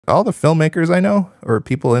all the filmmakers I know or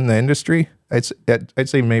people in the industry, I'd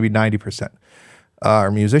say maybe 90%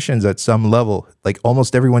 are musicians at some level. Like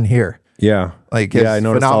almost everyone here. Yeah. Like, yeah, I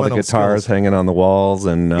noticed all the phenomenal guitars skills. hanging on the walls,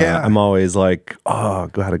 and Yeah. I'm always like, oh,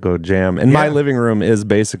 gotta go jam. And my Yeah. living room is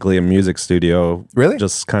basically a music studio. Really?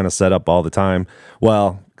 Just kind of set up all the time.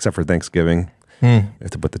 Well, except for Thanksgiving. You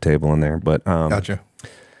have to put the table in there. But Gotcha.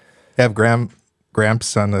 Have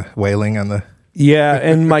Gramps on the wailing on the. yeah,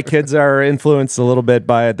 and my kids are influenced a little bit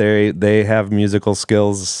by it. They have musical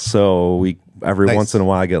skills, so we every Nice. once in a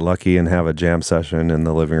while get lucky and have a jam session in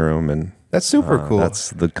the living room, and That's super cool. that's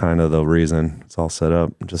the kind of the reason it's all set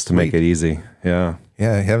up, just to make Sweet. it easy. Yeah.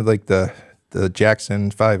 Yeah, you have like the Jackson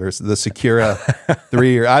 5 or the Ciciura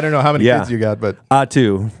 3, or I don't know how many Yeah. kids you got, but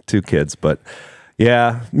Two kids, but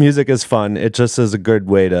yeah, music is fun. It just is a good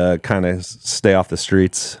way to kind of stay off the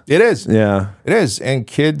streets. it is. Yeah. It is. And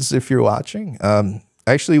kids, if you're watching,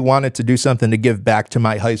 I actually wanted to do something to give back to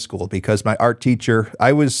my high school because my art teacher,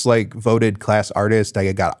 I was like voted class artist.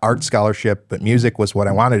 I got art scholarship, but music was what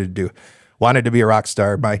I wanted to do. Wanted to be a rock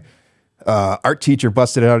star. My art teacher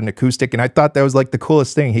busted out an acoustic, and I thought that was like the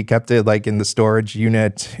coolest thing. He kept it like in the storage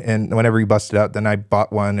unit, and whenever he busted out, then I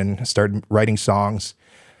bought one and started writing songs.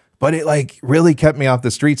 But it like really kept me off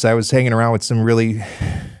the streets. I was hanging around with some really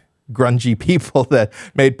grungy people that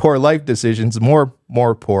made poor life decisions, more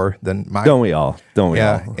poor than mine. Don't we all? Don't we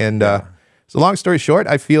Yeah, all? and so long story short,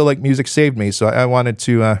 I feel like music saved me. So I wanted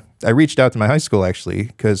to. I reached out to my high school actually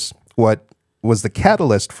because what was the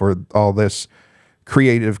catalyst for all this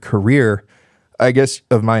creative career, I guess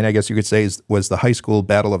of mine, I guess you could say, was the high school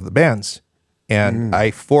battle of the bands, and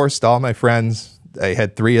I forced all my friends. I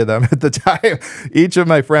had 3 of them at the time. Each of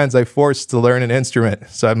my friends, I forced to learn an instrument.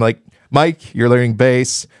 So I'm like, Mike, you're learning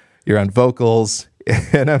bass. You're on vocals,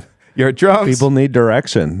 and you're at drums. People need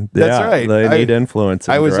direction. That's Yeah, right. They need influence.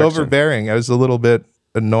 And I was direction. overbearing. I was a little bit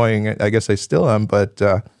annoying. I guess I still am, but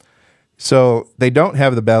so they don't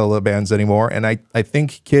have the battle of the bands anymore, and I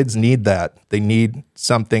think kids need that. They need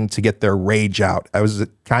something to get their rage out. I was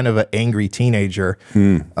kind of an angry teenager.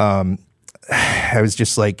 I was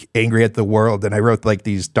just like angry at the world, and I wrote like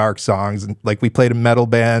these dark songs, and like we played a metal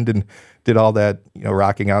band and did all that, you know,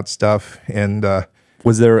 rocking out stuff. And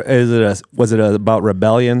Was it about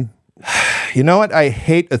rebellion? you know what? I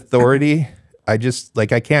hate authority. I just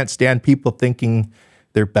like I can't stand people thinking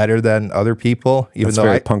they're better than other people, even That's though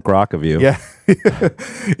very punk rock of you. yeah,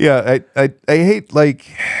 yeah. I hate like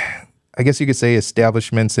I guess you could say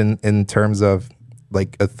establishments in terms of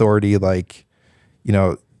like authority, like, you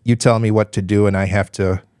know, you tell me what to do and I have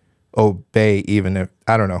to obey, even if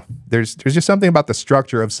I don't know. There's just something about the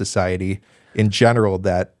structure of society in general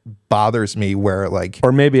that bothers me, where like,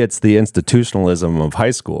 Or maybe it's the institutionalism of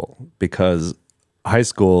high school, because high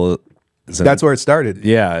school is that's where it started.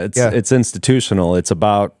 yeah, it's institutional. It's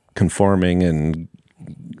about conforming and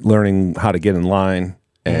learning how to get in line.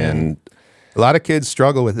 And A lot of kids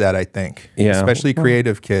struggle with that, I think. Yeah. Especially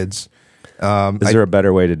creative kids. is there a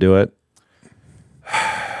better way to do it?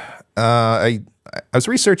 I was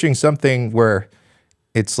researching something where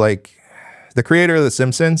it's like the creator of The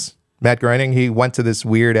Simpsons, Matt Groening, he went to this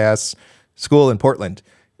weird ass school in Portland,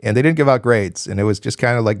 and they didn't give out grades, and it was just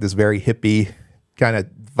kind of like this very hippie kind of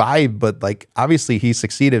vibe, but like obviously he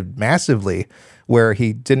succeeded massively where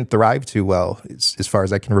he didn't thrive too well, as far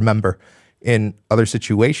as I can remember, in other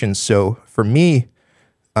situations. So for me,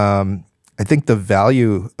 I think the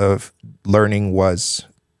value of learning was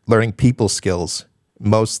learning people skills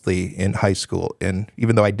mostly in high school. And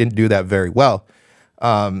even though I didn't do that very well,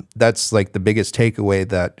 that's like the biggest takeaway,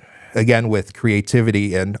 that again, with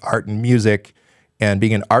creativity and art and music and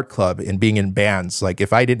being an art club and being in bands, like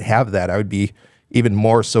if I didn't have that, I would be even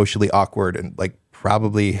more socially awkward and like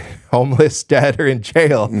probably homeless, dead, or in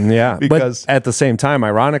jail. Yeah, because but at the same time,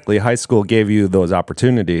 ironically, high school gave you those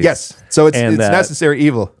opportunities. yes, so it's And that- necessary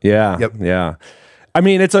evil. Yeah. Yep. Yeah. I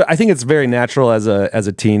mean, I think it's very natural as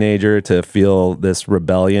a teenager to feel this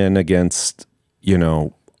rebellion against, you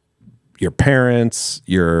know, your parents,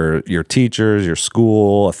 your teachers, your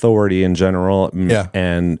school, authority in general. Yeah.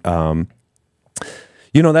 And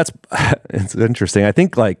you know, that's it's interesting. I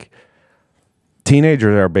think like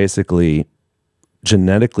teenagers are basically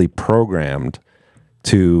genetically programmed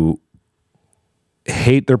to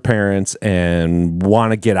hate their parents and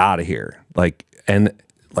want to get out of here. Like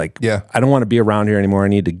Yeah. I don't want to be around here anymore. I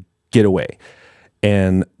need to get away.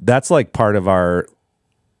 And that's like part of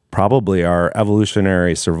probably our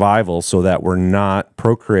evolutionary survival, so that we're not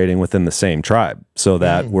procreating within the same tribe, so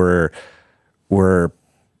that we're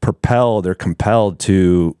propelled or compelled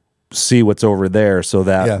to see what's over there, so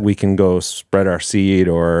that Yeah. we can go spread our seed,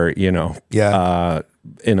 or, you know, Yeah.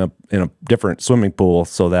 in a different swimming pool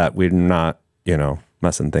so that we're not,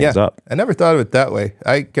 messing things up. I never thought of it that way.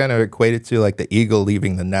 I kind of equate it to like the eagle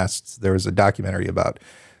leaving the nest. There was a documentary about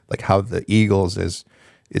like how the eagles it's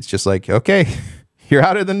just like, okay, you're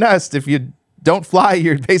out of the nest. If you don't fly,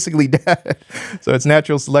 you're basically dead. So it's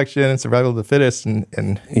natural selection and survival of the fittest.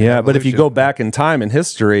 And yeah, but if you go back in time in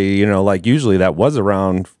history, like usually that was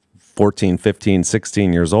around 14, 15,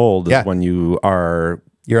 16 years old is when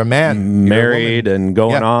you're a man, married and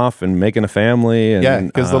going off and making a family and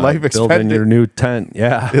because the life building your new tent.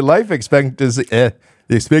 The life expectancy, the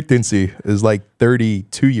expectancy is like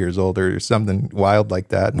 32 years old or something wild like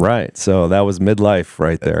that. Right. So that was midlife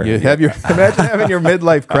right there. You have imagine having your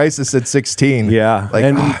midlife crisis at 16. Yeah. Like,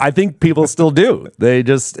 and I think people still do. They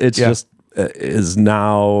just is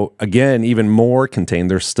now again even more contained.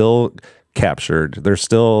 They're still captured. They're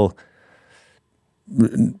still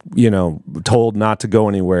told not to go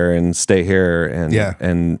anywhere and stay here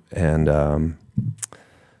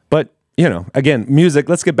but again, music,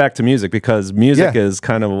 let's get back to music because music is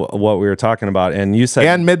kind of what we were talking about. And you said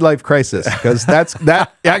and midlife crisis, because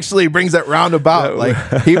that actually brings it roundabout.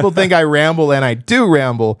 Like people think I ramble, and I do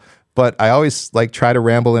ramble, but I always like try to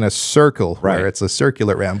ramble in a circle where it's a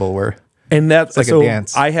circular ramble and that's like a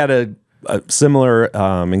dance. I had a similar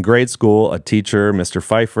in grade school, a teacher, Mr.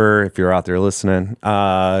 Pfeiffer, if you're out there listening,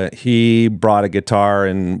 he brought a guitar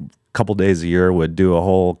and a couple days a year would do a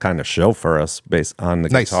whole kind of show for us based on the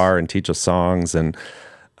guitar and teach us songs. And,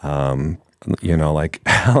 like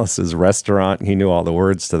Alice's Restaurant, he knew all the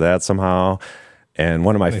words to that somehow. And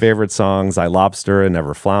one of my favorite songs, I Lobster and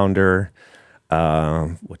Never Flounder,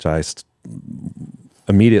 which I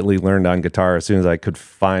immediately learned on guitar as soon as I could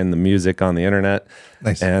find the music on the internet.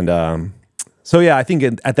 Nice. And so, yeah, I think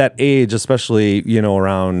at that age, especially,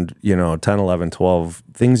 around, 10, 11, 12,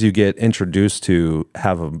 things you get introduced to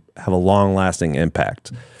have a long-lasting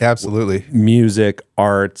impact. Absolutely. Music,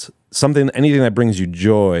 art, anything that brings you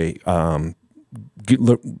joy,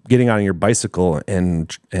 getting on your bicycle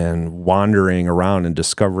and wandering around and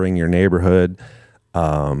discovering your neighborhood.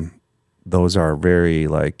 Those are very,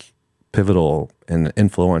 pivotal and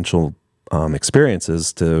influential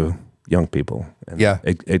experiences to young people. And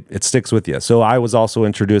it sticks with you. So I was also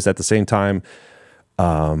introduced at the same time,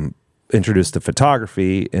 introduced to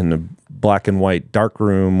photography in a black and white dark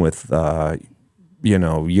room with,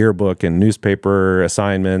 yearbook and newspaper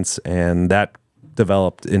assignments. And that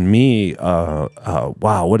developed in me,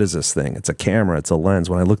 wow, what is this thing? It's a camera, it's a lens.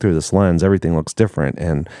 When I look through this lens, everything looks different.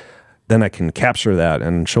 And then I can capture that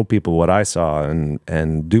and show people what I saw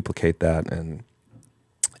and duplicate that. And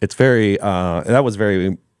it's very, that was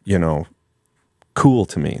very, cool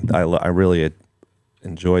to me. I really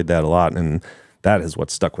enjoyed that a lot. And that is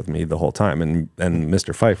what stuck with me the whole time. And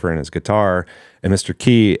Mr. Pfeiffer and his guitar and Mr.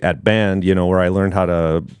 Key at band, where I learned how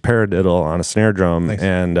to paradiddle on a snare drum. Nice.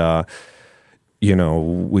 And,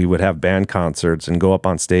 we would have band concerts and go up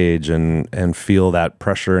on stage and feel that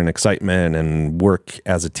pressure and excitement and work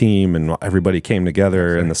as a team, and everybody came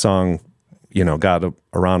together and the song, got a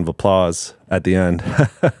round of applause at the end.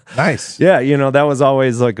 Nice. Yeah. That was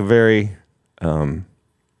always like a very,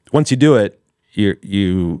 once you do it,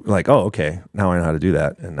 you like, oh, okay, now I know how to do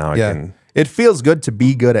that. And now I can. It feels good to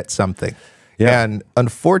be good at something. Yeah. And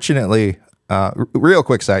unfortunately, real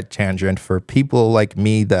quick side tangent for people like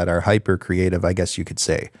me that are hyper creative, I guess you could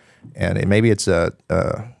say, and maybe it's a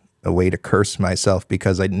way to curse myself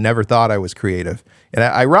because I never thought I was creative. And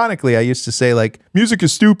ironically, I used to say music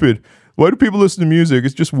is stupid. Why do people listen to music?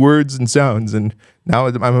 It's just words and sounds. And now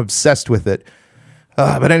I'm obsessed with it.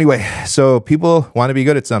 But anyway, so people want to be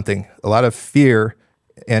good at something. A lot of fear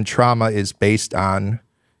and trauma is based on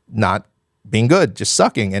not being good, just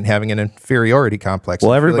sucking and having an inferiority complex.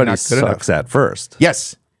 Well, everybody sucks at first.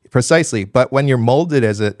 Yes, precisely. But when you're molded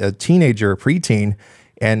as a teenager or preteen,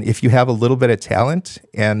 and if you have a little bit of talent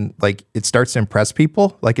and it starts to impress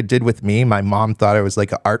people, like it did with me, my mom thought I was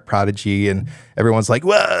like an art prodigy and everyone's like,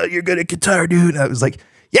 well, you're good at guitar, dude. And I was like,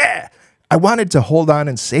 yeah, I wanted to hold on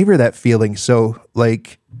and savor that feeling. So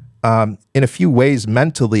in a few ways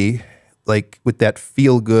mentally, with that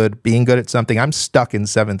feel good, being good at something, I'm stuck in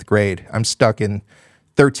 7th grade. I'm stuck in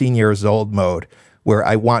 13 years old mode where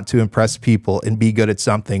I want to impress people and be good at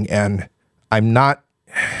something. And I'm not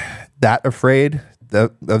that afraid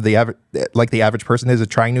of the average, the average person is, of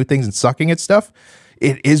trying new things and sucking at stuff.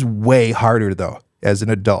 It is way harder though, as an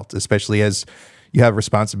adult, especially as you have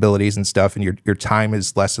responsibilities and stuff, and your time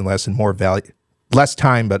is less and less and more less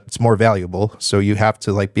time, but it's more valuable. So you have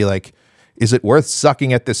to be like, is it worth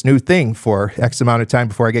sucking at this new thing for X amount of time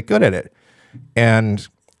before I get good at it? And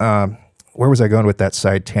where was I going with that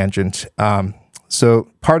side tangent? So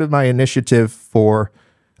part of my initiative for,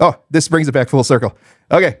 oh, this brings it back full circle.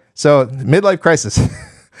 Okay, so midlife crisis,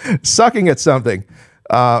 sucking at something.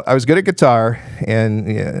 I was good at guitar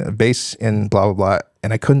and bass and blah, blah, blah,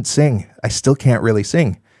 and I couldn't sing. I still can't really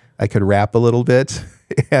sing. I could rap a little bit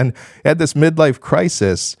and had this midlife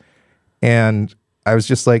crisis. And I was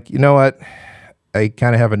just like, you know what? I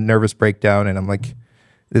kind of have a nervous breakdown, and I'm like,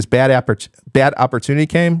 this bad opportunity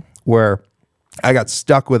came where I got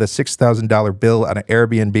stuck with a $6,000 bill on an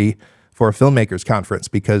Airbnb for a filmmakers conference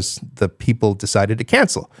because the people decided to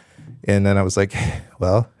cancel. And then I was like,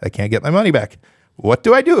 well, I can't get my money back. What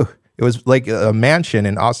do I do? It was like a mansion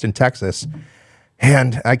in Austin, Texas.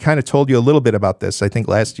 And I kind of told you a little bit about this, I think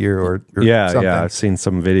last year or something. Yeah, I've seen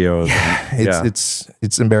some videos. Yeah,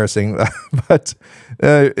 it's embarrassing, but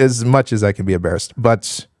as much as I can be embarrassed.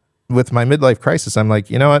 But with my midlife crisis, I'm like,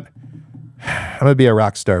 you know what? I'm going to be a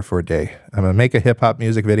rock star for a day. I'm going to make a hip hop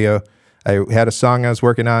music video. I had a song I was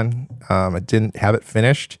working on. I didn't have it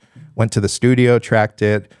finished. Went to the studio, tracked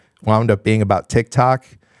it, wound up being about TikTok.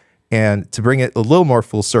 And to bring it a little more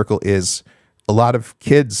full circle is a lot of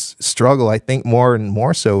kids struggle, I think, more and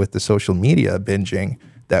more so with the social media binging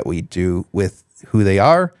that we do with who they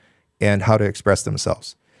are and how to express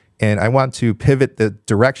themselves. And I want to pivot the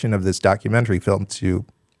direction of this documentary film to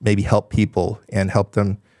maybe help people and help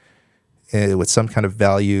them with some kind of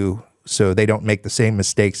value so they don't make the same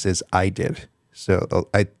mistakes as I did. So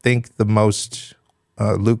I think the most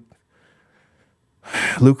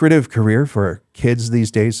lucrative career for kids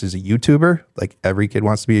these days is a YouTuber. Like every kid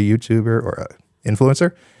wants to be a YouTuber or an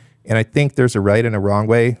influencer. And I think there's a right and a wrong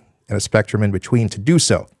way and a spectrum in between to do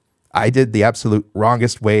so. I did the absolute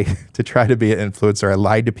wrongest way to try to be an influencer. I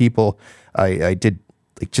lied to people. I did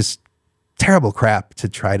like just terrible crap to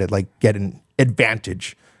try to like get an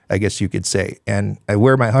advantage, I guess you could say. And I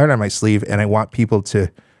wear my heart on my sleeve, and I want people to,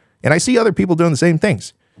 and I see other people doing the same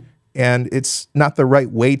things. And it's not the right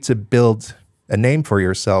way to build a name for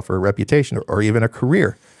yourself or a reputation or even a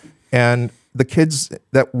career. And the kids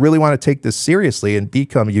that really want to take this seriously and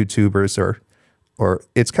become YouTubers or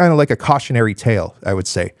it's kind of like a cautionary tale, I would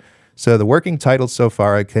say. So the working title so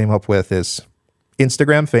far I came up with is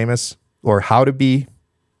Instagram Famous, or How to Be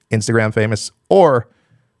Instagram Famous, or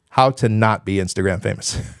How to Not Be Instagram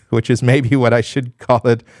Famous, which is maybe what I should call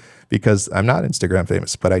it because I'm not Instagram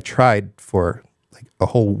famous, but I tried for like a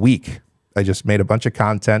whole week. I just made a bunch of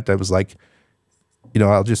content. I was like, you know,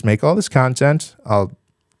 I'll just make all this content. I'll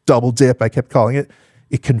double dip. I kept calling it.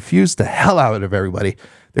 It confused the hell out of everybody.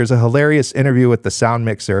 There's a hilarious interview with the sound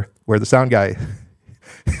mixer where the sound guy,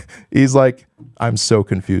 he's like, I'm so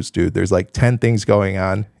confused, dude. There's like 10 things going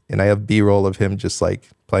on. And I have B-roll of him just like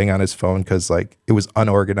playing on his phone because like it was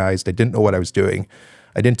unorganized. I didn't know what I was doing.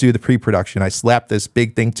 I didn't do the pre-production. I slapped this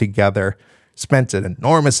big thing together, spent an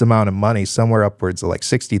enormous amount of money, somewhere upwards of like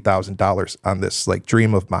 $60,000 on this like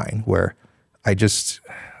dream of mine where I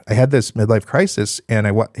had this midlife crisis and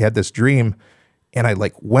I had this dream and I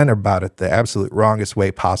like went about it the absolute wrongest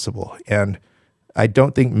way possible. And I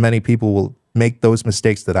don't think many people will make those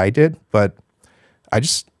mistakes that I did, but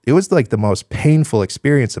it was like the most painful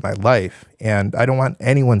experience of my life. And I don't want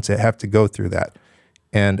anyone to have to go through that.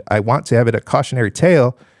 And I want to have it a cautionary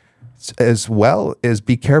tale as well as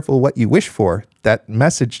be careful what you wish for, that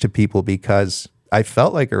message to people, because I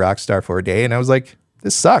felt like a rock star for a day and I was like,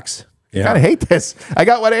 this sucks. Yeah. I kind of hate this. I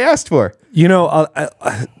got what I asked for. You know,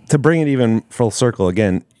 to bring it even full circle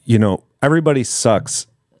again, you know, everybody sucks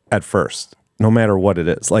at first, no matter what it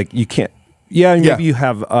is. Like you can't, maybe you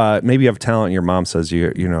have talent. Your mom says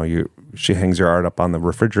she hangs your art up on the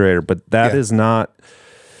refrigerator, but that is not,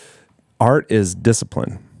 art is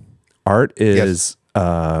discipline. Art is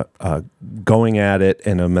going at it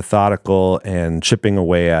in a methodical and chipping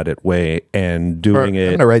away at it way and doing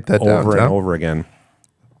it over and over again.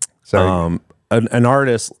 Sorry. An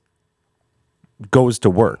artist goes to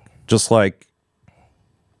work just like,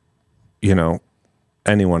 you know,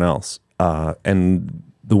 anyone else. And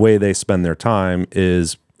the way they spend their time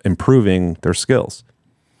is improving their skills.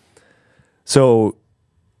 So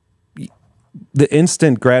the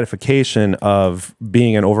instant gratification of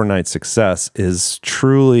being an overnight success is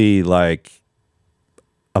truly like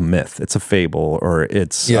a myth. It's a fable, or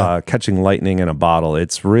it's catching lightning in a bottle.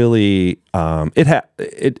 It's really,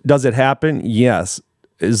 does it happen? Yes.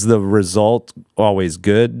 Is the result always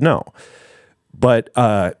good? No. But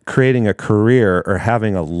creating a career or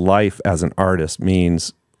having a life as an artist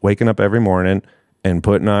means waking up every morning and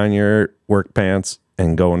putting on your work pants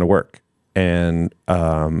and going to work, and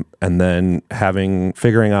then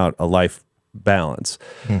figuring out a life balance.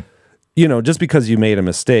 You know, just because you made a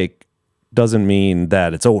mistake doesn't mean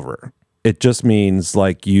that it's over. it just means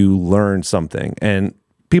like you learn something. And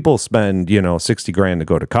people spend, you know, 60 grand to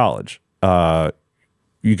go to college.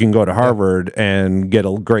 You can go to Harvard and get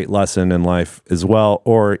a great lesson in life as well,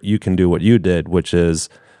 or you can do what you did, which is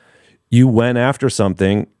you went after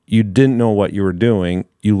something, you didn't know what you were doing,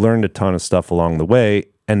 you learned a ton of stuff along the way,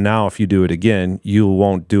 and now if you do it again, you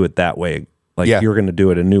won't do it that way. Like you're going to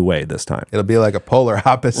do it a new way this time. It'll be like a polar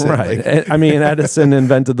opposite. Right. Like, I mean, Edison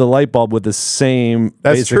invented the light bulb with the same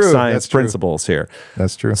basic science principles here.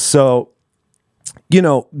 That's true. So, you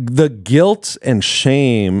know, the guilt and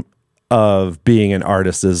shame of being an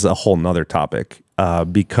artist is a whole nother topic,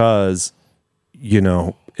 because, you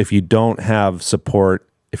know, if you don't have support,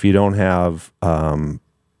 if you don't have a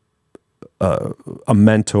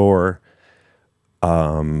mentor,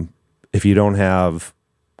 if you don't have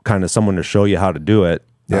kind of someone to show you how to do it,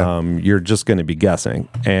 you're just going to be guessing.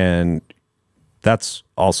 And that's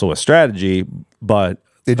also a strategy, but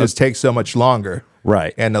it just takes so much longer.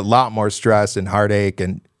 Right. And a lot more stress and heartache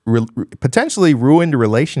and potentially ruined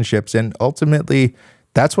relationships. And ultimately,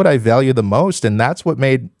 that's what I value the most. And that's what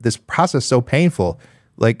made this process so painful.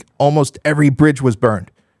 Like almost every bridge was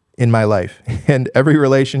burned in my life, and every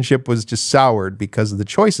relationship was just soured because of the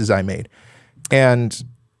choices I made. And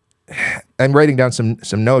I'm writing down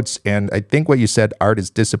some notes, and I think what you said, art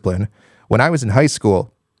is discipline. When I was in high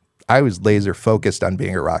school, I was laser focused on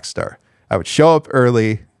being a rock star. I would show up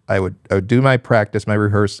early. I would do my practice, my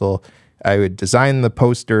rehearsal. I would design the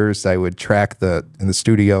posters. I would track in the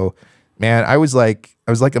studio. Man, I was like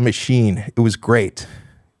a machine. It was great.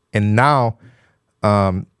 And now,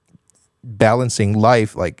 balancing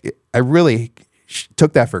life, like I really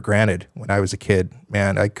took that for granted when I was a kid.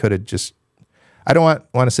 Man, I could have just, I don't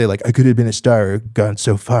want to say like I could have been a star or gone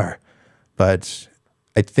so far, but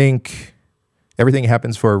I think everything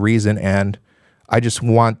happens for a reason, and I just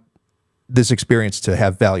want this experience to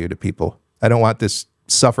have value to people. I don't want this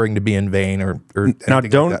suffering to be in vain or now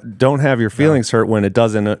don't have your feelings hurt when it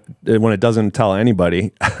doesn't tell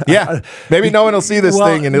anybody. Yeah, maybe no one will see this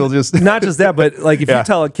thing and it'll just not just that, but like if you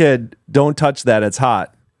tell a kid don't touch that, it's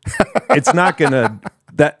hot, it's not gonna,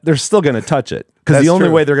 that they're still gonna touch it, because the only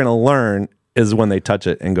way they're gonna learn is when they touch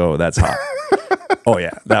it and go, that's hot. Oh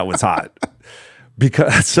yeah, that was hot.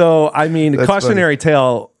 Because so I mean, cautionary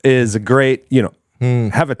tale is a great, you know,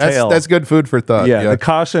 have a tail. That's good food for thought. Yeah, the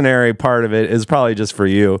cautionary part of it is probably just for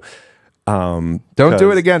you. Don't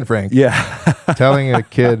do it again, Frank. Yeah. Telling a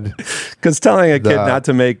kid. Because telling a kid not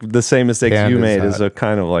to make the same mistakes you made is a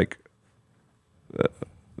kind of like,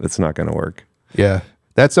 it's not going to work. Yeah.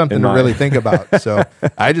 That's something to really think about. So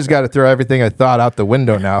I just got to throw everything I thought out the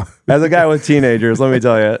window now. As a guy with teenagers, let me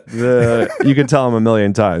tell you, you can tell them a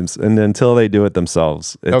million times, and until they do it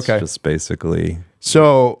themselves, it's just basically...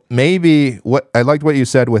 So maybe I liked what you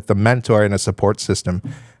said with the mentor and a support system,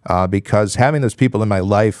 because having those people in my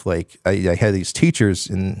life, like I had these teachers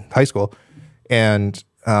in high school, and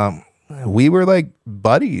we were like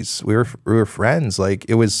buddies. We were friends. Like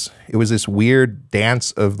it was this weird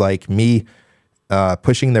dance of like me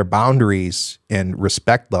pushing their boundaries and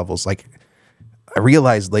respect levels. Like I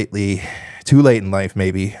realized lately, too late in life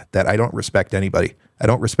maybe, that I don't respect anybody. I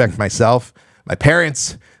don't respect myself, my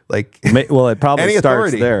parents. Like, well, it probably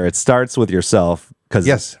starts there. It starts with yourself,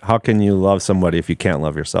 because how can you love somebody if you can't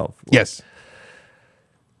love yourself? Yes.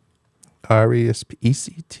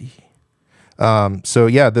 R-E-S-P-E-C-T. So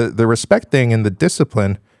yeah, the respect thing and the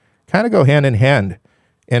discipline kind of go hand in hand.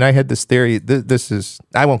 And I had this theory. This is,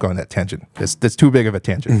 I won't go on that tangent. That's too big of a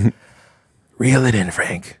tangent. Reel it in,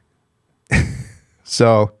 Frank.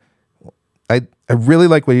 So I really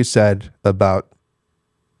like what you said about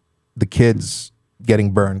the kids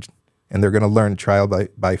getting burned, and they're going to learn trial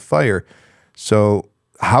by fire. So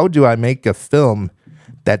how do I make a film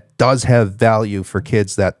that does have value for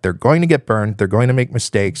kids, that they're going to get burned, they're going to make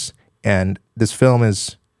mistakes, and this film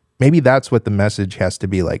is, maybe that's what the message has to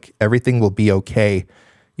be like. Everything will be okay.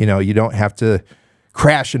 You know, you don't have to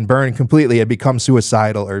crash and burn completely and become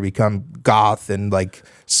suicidal or become goth and like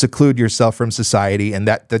seclude yourself from society, and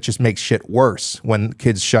that just makes shit worse when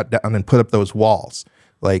kids shut down and put up those walls.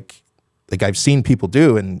 Like I've seen people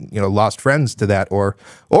do, and you know, lost friends to that, or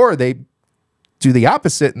they do the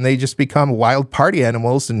opposite and they just become wild party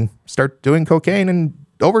animals and start doing cocaine and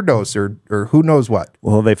overdose or who knows what.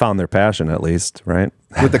 Well, they found their passion at least, right?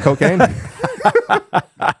 With the cocaine.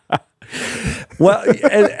 Well,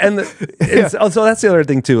 so that's the other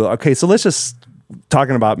thing too. Okay, so let's just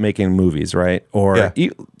talking about making movies, right? Or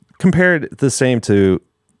compare it the same to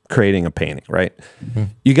creating a painting, right?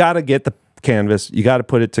 You got to get the canvas, you got to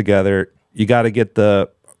put it together. You got to get the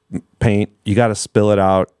paint, you got to spill it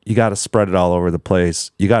out, you got to spread it all over the place,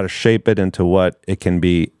 you got to shape it into what it can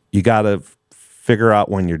be, You got to figure out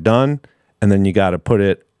when you're done, and then you got to put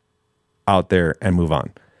it out there and move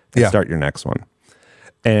on and start your next one.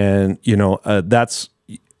 And that's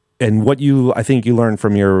what I think you learned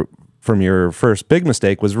from your first big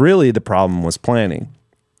mistake was really the problem was planning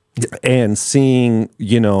and seeing,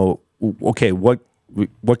 okay, what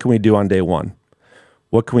can we do on day 1?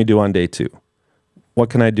 What can we do on day 2? What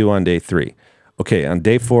can I do on day 3? Okay, on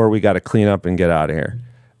day 4, we got to clean up and get out of here.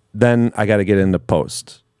 Then I got to get into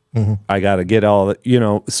post. I got to get all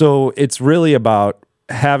the, so it's really about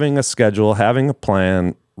having a schedule, having a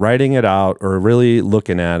plan, writing it out or really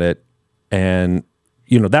looking at it. And,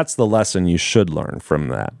 that's the lesson you should learn from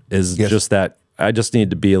that is just that I just need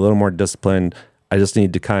to be a little more disciplined. I just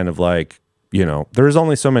need to kind of like, there's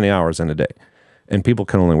only so many hours in a day and people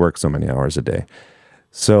can only work so many hours a day.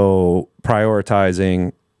 So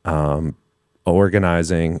prioritizing,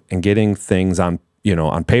 organizing and getting things on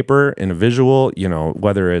paper in a visual,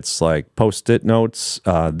 whether it's like Post-it notes,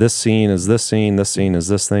 this scene is this scene, this scene is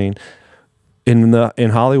this thing.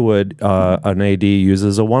 In Hollywood, an AD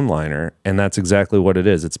uses a one-liner, and that's exactly what it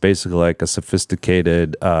is. It's basically like a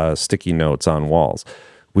sophisticated sticky notes on walls.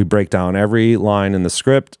 We break down every line in the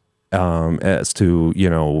script as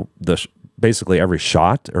to basically every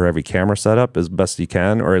shot or every camera setup as best you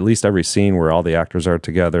can, or at least every scene where all the actors are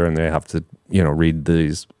together and they have to read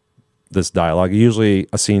this dialogue. Usually,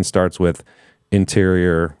 a scene starts with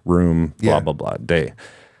interior room, blah blah blah, day.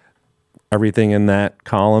 Everything in that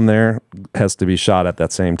column there has to be shot at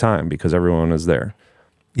that same time because everyone is there.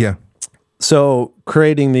 Yeah. So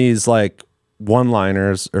creating these like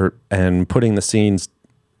one-liners and putting the scenes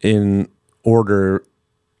in order,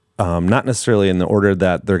 not necessarily in the order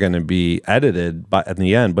that they're going to be edited in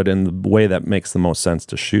the end, but in the way that makes the most sense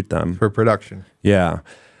to shoot them. For production. Yeah.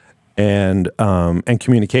 And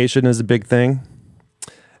communication is a big thing.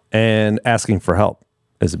 And asking for help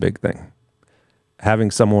is a big thing.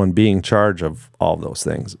 Having someone be in charge of all of those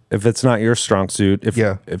things. If it's not your strong suit, if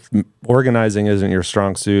organizing isn't your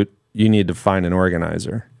strong suit, you need to find an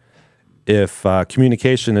organizer. If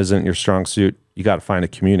communication isn't your strong suit, you got to find a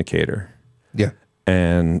communicator. Yeah.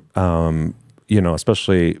 And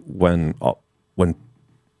especially when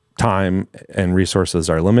time and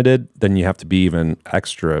resources are limited, then you have to be even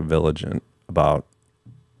extra vigilant about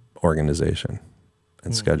organization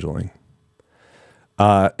and scheduling.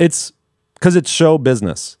 It's because it's show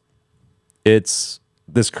business. It's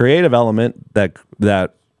this creative element that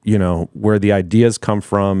where the ideas come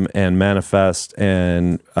from and manifest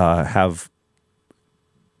and have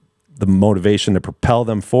the motivation to propel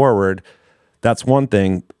them forward. That's one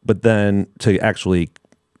thing, but then to actually,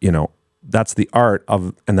 that's the art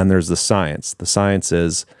of, and then there's the science. The science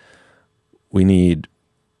is we need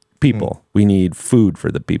people. We need food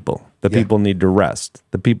for the people. The people need to rest.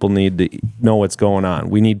 The people need to know what's going on.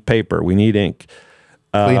 We need paper. We need ink.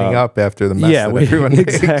 Cleaning up after the mess that everyone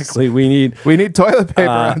makes. Exactly. We need toilet paper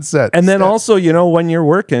on set. And then also, when you're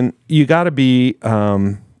working, you got to be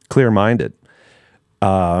clear-minded.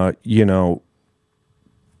 You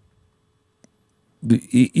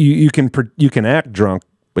can act drunk,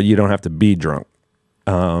 but you don't have to be drunk.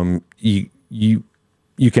 You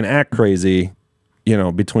can act crazy,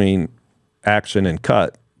 between action and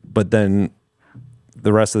cut, but then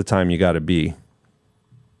the rest of the time you got to be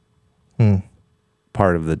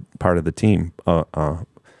part of the team, a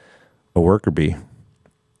worker bee.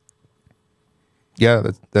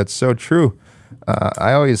 Yeah, that's so true.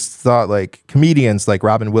 I always thought like comedians like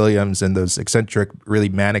Robin Williams and those eccentric, really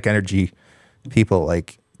manic energy people,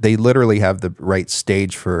 like they literally have the right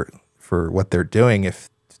stage for what they're doing. If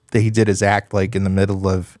he did his act like in the middle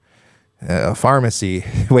of a pharmacy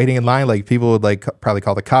waiting in line, like people would like probably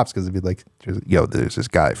call the cops because it'd be like, yo, there's this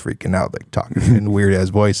guy freaking out, like talking in weird ass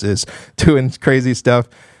voices, doing crazy stuff.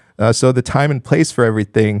 So the time and place for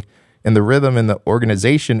everything and the rhythm and the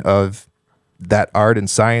organization of that art and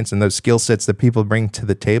science and those skill sets that people bring to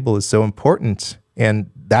the table is so important.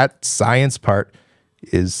 And that science part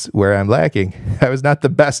is where I'm lacking. I was not the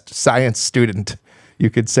best science student,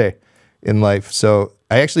 you could say, in life. So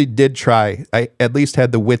I actually did try. I at least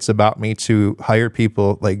had the wits about me to hire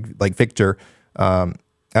people like Victor. I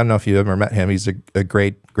don't know if you've ever met him. He's a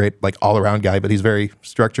great like all around guy, but he's very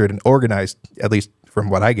structured and organized, at least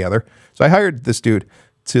from what I gather. So I hired this dude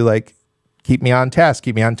to like keep me on task,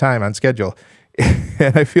 keep me on time, on schedule.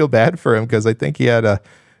 And I feel bad for him because I think he had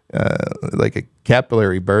like a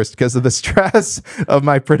capillary burst because of the stress of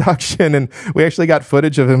my production. And we actually got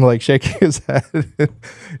footage of him like shaking his head.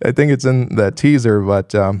 I think it's in the teaser,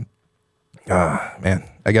 but man,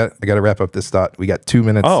 I got to wrap up this thought. We got 2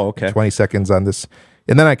 minutes, 20 seconds on this.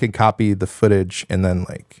 And then I can copy the footage and then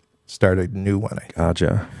like start a new one.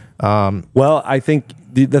 Gotcha. Well, I think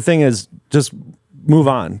the thing is just move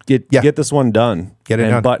on. Get this one done. Get it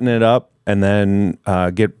and done. Button it up, and then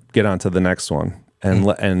get on to the next one,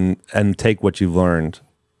 and and take what you've learned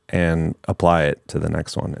and apply it to the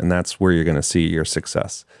next one, and that's where you're going to see your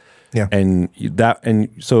success. Yeah. And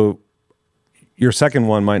so your second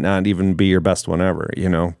one might not even be your best one ever. You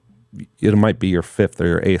know, it might be your fifth or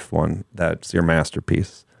your eighth one that's your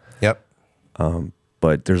masterpiece. Yep.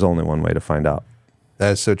 But there's only one way to find out.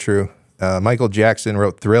 That is so true. Michael Jackson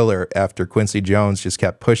wrote Thriller after Quincy Jones just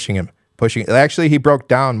kept pushing him. Actually, he broke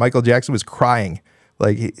down. Michael Jackson was crying.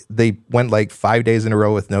 Like they went like 5 days in a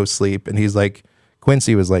row with no sleep, and he's like,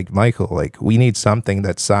 Quincy was like, Michael, like we need something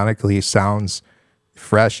that sonically sounds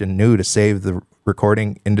fresh and new to save the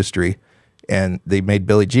recording industry. And they made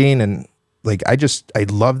Billie Jean, and like I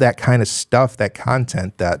love that kind of stuff, that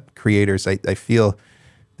content, that creators. I feel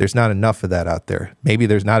there's not enough of that out there. Maybe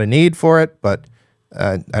there's not a need for it, but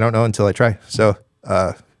I don't know until I try. So,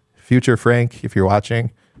 future Frank, if you're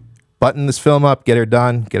watching, button this film up, get it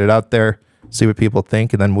done, get it out there, see what people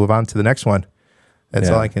think, and then move on to the next one. That's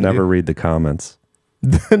all I can do. Never read the comments.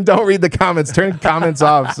 Don't read the comments. Turn comments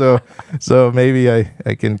off. So maybe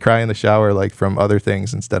I can cry in the shower like from other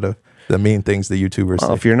things instead of the mean things the YouTubers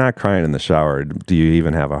say. If you're not crying in the shower, do you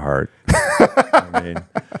even have a heart? I mean,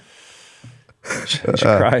 you should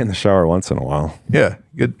cry in the shower once in a while. Yeah,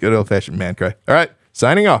 good old fashioned man cry. All right,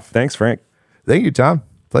 signing off. Thanks, Frank. Thank you, Tom.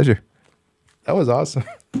 Pleasure. That was awesome.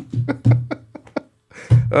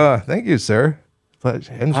 Thank you, sir.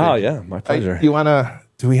 Pleasure. Oh yeah, my pleasure.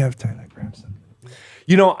 Do we have time to grab something?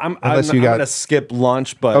 You know, I'm gonna skip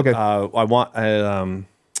lunch, but okay.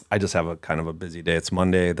 I just have a kind of a busy day. It's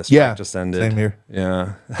Monday. The strike just ended. Same here.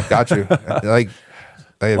 Yeah, got you.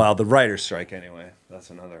 Well, the writer's strike anyway. That's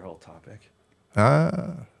another whole topic.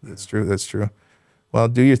 That's true. That's true. Well,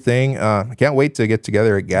 do your thing. I can't wait to get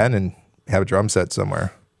together again and have a drum set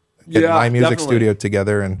somewhere. Get my music studio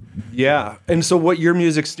together and so what your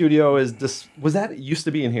music studio is this was that it used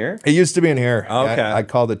to be in here? It used to be in here. Okay. I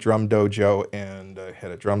called it Drum Dojo, and I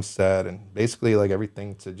had a drum set and basically like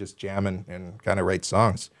everything to just jam and kind of write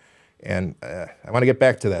songs. And I want to get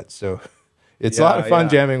back to that. So it's a lot of fun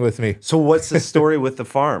jamming with me. So what's the story with the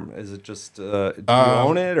farm? Is it just do you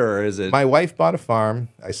own it, or is it? My wife bought a farm.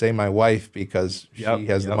 I say my wife because she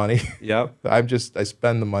has the money. Yep. I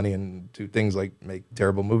spend the money and do things like make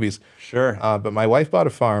terrible movies. Sure. But my wife bought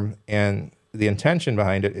a farm, and the intention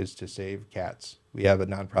behind it is to save cats. We have a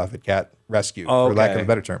nonprofit cat rescue, for lack of a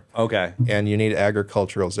better term. Okay. And you need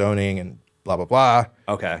agricultural zoning and blah, blah, blah.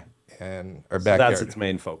 Okay. And our backyard. That's its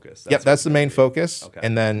main focus. That's the main focus. Okay.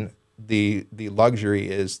 And then the luxury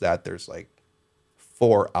is that there's like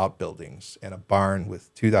 4 outbuildings and a barn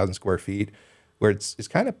with 2,000 square feet where it's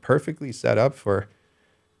kind of perfectly set up for,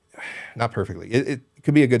 not perfectly, it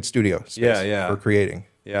could be a good studio space for creating.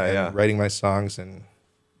 Writing my songs and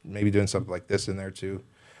maybe doing something like this in there too.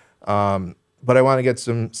 But I want to get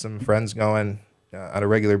some friends going on a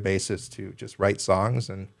regular basis to just write songs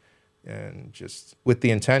and just with the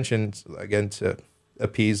intention, again, to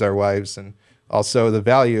appease our wives and also the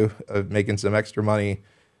value of making some extra money.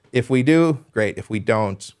 If we do, great. If we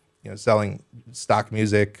don't, selling stock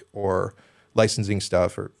music or licensing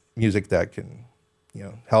stuff or music that can,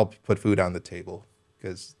 help put food on the table.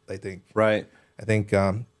 Because I think,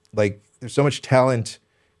 like there's so much talent,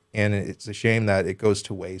 and it's a shame that it goes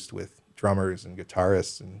to waste with drummers and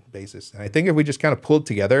guitarists and bassists. And I think if we just kind of pulled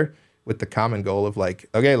together with the common goal of like,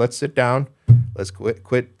 okay, let's sit down, let's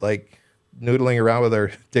quit like noodling around with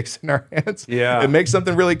our dicks in our hands and make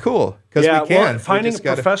something really cool, because we can. Well, finding a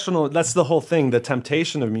professional, that's the whole thing. The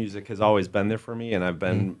temptation of music has always been there for me, and I've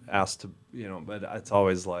been asked to, but it's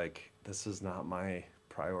always like, this is not my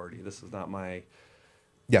priority. This is not my,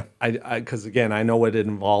 because again, I know what it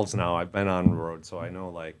involves now. I've been on the road, so I know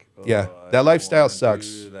like, that lifestyle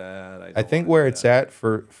sucks. I think where it's at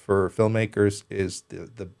for filmmakers is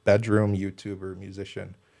the bedroom YouTuber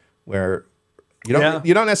musician, where you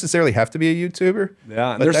don't necessarily have to be a YouTuber.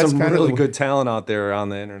 Yeah, and there's some really good talent out there on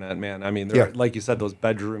the internet, man. I mean, like you said, those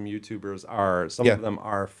bedroom YouTubers are, some of them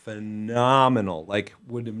are phenomenal. Like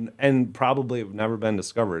and probably have never been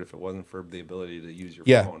discovered if it wasn't for the ability to use your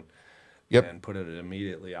phone. And put it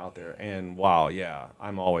immediately out there. And wow,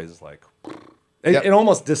 I'm always like, it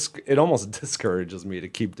almost discourages me to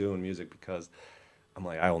keep doing music, because I'm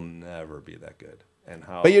like, I will never be that good. And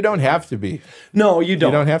how? But you don't have to be. No, you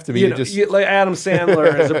don't. You don't have to be. Like Adam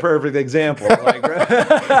Sandler is a perfect example. Like,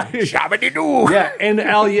 and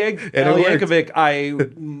Al Yankovic, I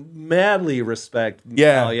madly respect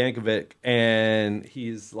Al Yankovic, and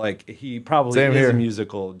he's like, he probably is a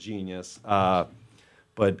musical genius. But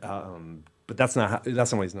But that's not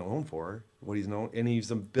what he's known for. What he's known, and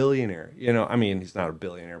he's a billionaire. You know, I mean, he's not a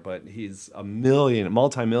billionaire, but he's a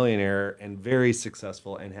multimillionaire, and very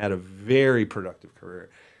successful, and had a very productive career.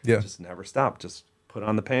 Yeah. Just never stopped. Just put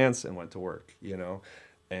on the pants and went to work. You know,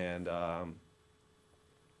 and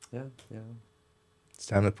yeah. It's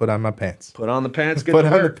time to put on my pants. Put on the pants. Get Put to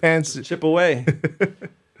on the work. pants. Just chip away.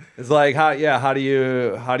 It's like how do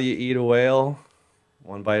you eat a whale?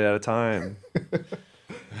 One bite at a time.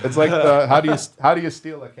 It's like how do you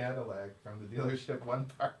steal a Cadillac from the dealership? One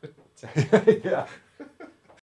part. Yeah.